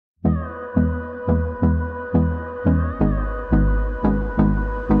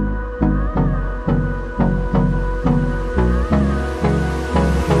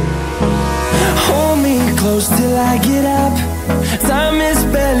close till I get up. Time is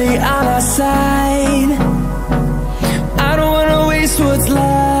barely on our side. I don't wanna waste what's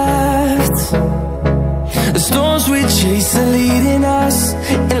left. The storms we chase are leading us,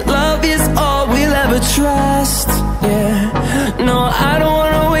 and love is all we'll ever trust. Yeah, no, I don't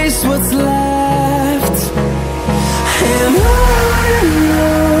wanna waste what's left. And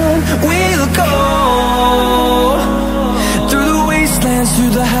on we'll go, through the wastelands,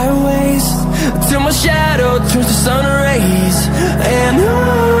 through the highways, till my shadow turns to sun rays. And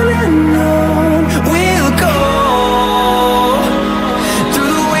on we'll go,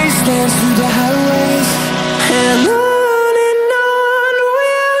 through the wastelands, through the highways, and on we'll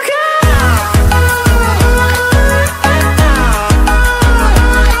go.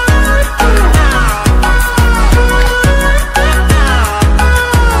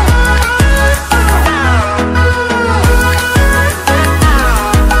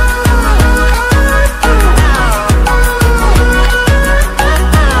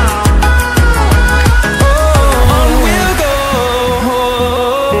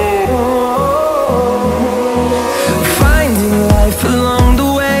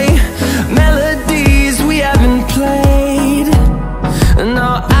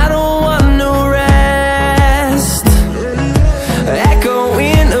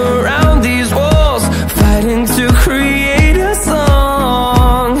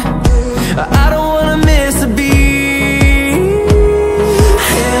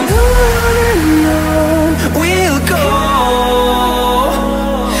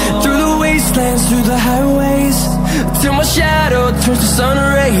 Through the highways, till my shadow turns to sun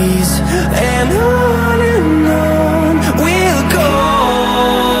rays. And on we'll go,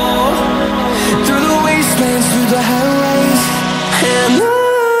 through the wastelands, through the highways, and on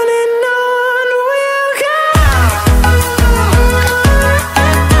we'll go.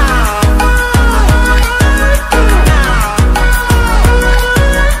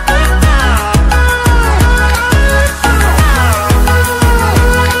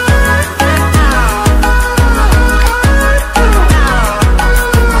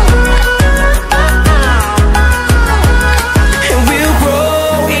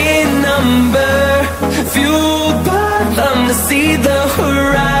 See the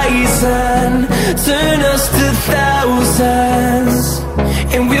horizon turn us to thousands,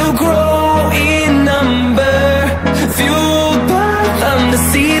 and we'll grow in number, fueled by them. To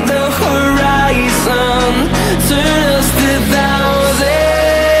see the horizon turn us to thousands,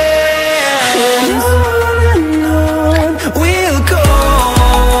 and on we'll go,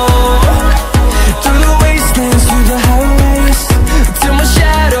 through the wastelands, through the highways, till my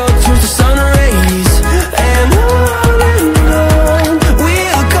shadow turns to sun rays. And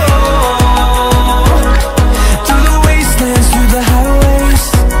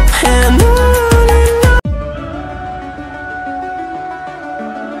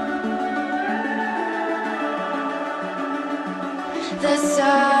the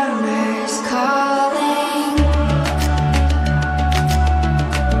summer's calling.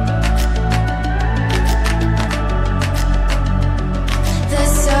 The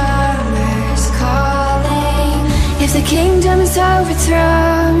summer's calling. If the kingdom's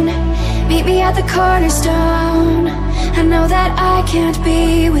overthrown, meet me at the cornerstone. I know that I can't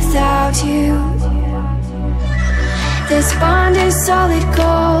be without you. This bond is solid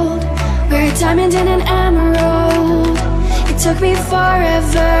gold. We're a diamond and an emerald. It took me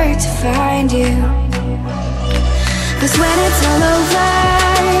forever to find you. 'Cause when it's all over,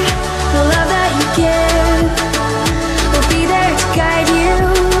 the love that you give will be there to guide you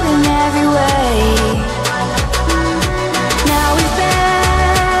in every way. Now we've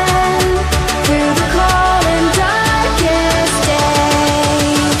been through the cold and darkest day.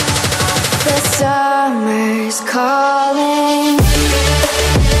 The summer's calling.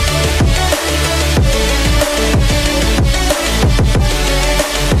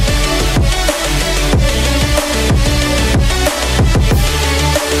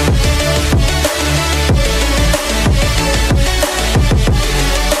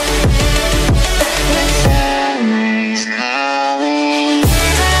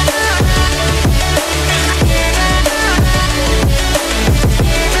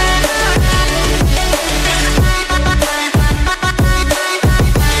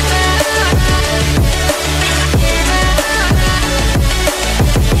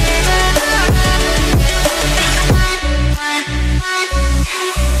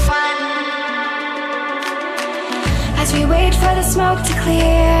 As we wait for the smoke to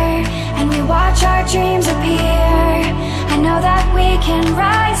clear and we watch our dreams appear, I know that we can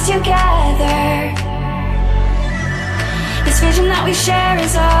rise together. This vision that we share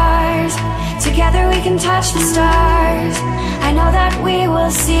is ours, Together we can touch the stars. I know that we will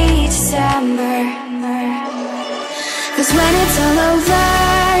see December. 'Cause when it's all over,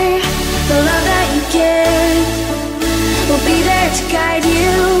 the love that you give will be there to guide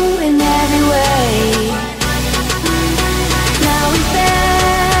you.